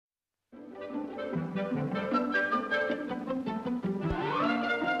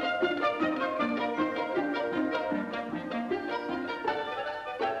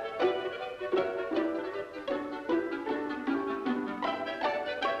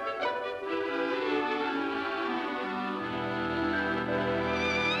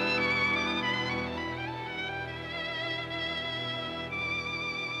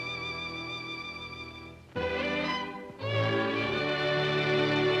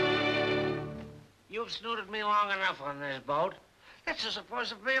You've snooted me long enough on this boat. This is supposed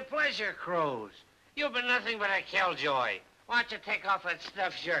to be a pleasure cruise. You've been nothing but a killjoy. Why don't you take off that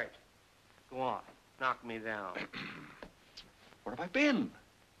stuffed shirt? Go on, knock me down. Where have I been?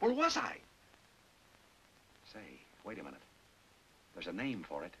 Where was I? Say, wait a minute. There's a name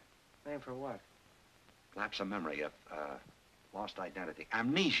for it. Name for what? Lapse of memory, lost identity.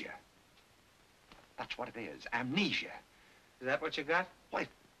 Amnesia. That's what it is, amnesia. Is that what you got? Why,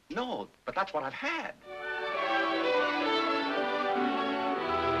 no, but that's what I've had.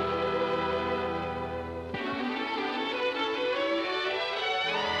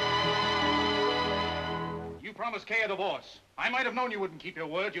 You promised Kay a divorce. I might have known you wouldn't keep your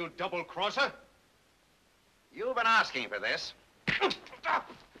word, you double-crosser. You've been asking for this.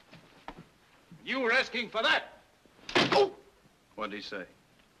 You were asking for that. Oh! What'd he say?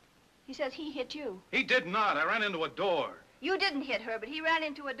 He says he hit you. He did not. I ran into a door. You didn't hit her, but he ran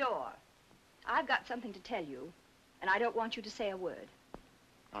into a door. I've got something to tell you, and I don't want you to say a word.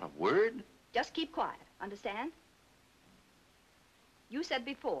 Not a word? Just keep quiet, understand? You said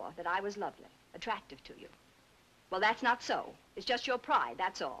before that I was lovely, attractive to you. Well, that's not so. It's just your pride,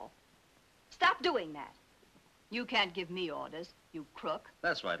 that's all. Stop doing that. You can't give me orders, you crook.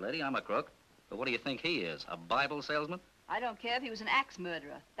 That's right, lady, I'm a crook. But what do you think he is, a Bible salesman? I don't care if he was an axe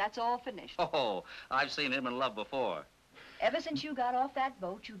murderer. That's all finished. Oh, I've seen him in love before. Ever since you got off that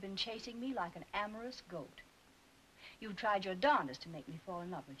boat, you've been chasing me like an amorous goat. You've tried your darndest to make me fall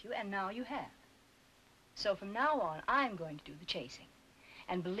in love with you, and now you have. So from now on, I'm going to do the chasing.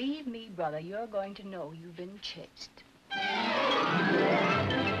 And believe me, brother, you're going to know you've been chased.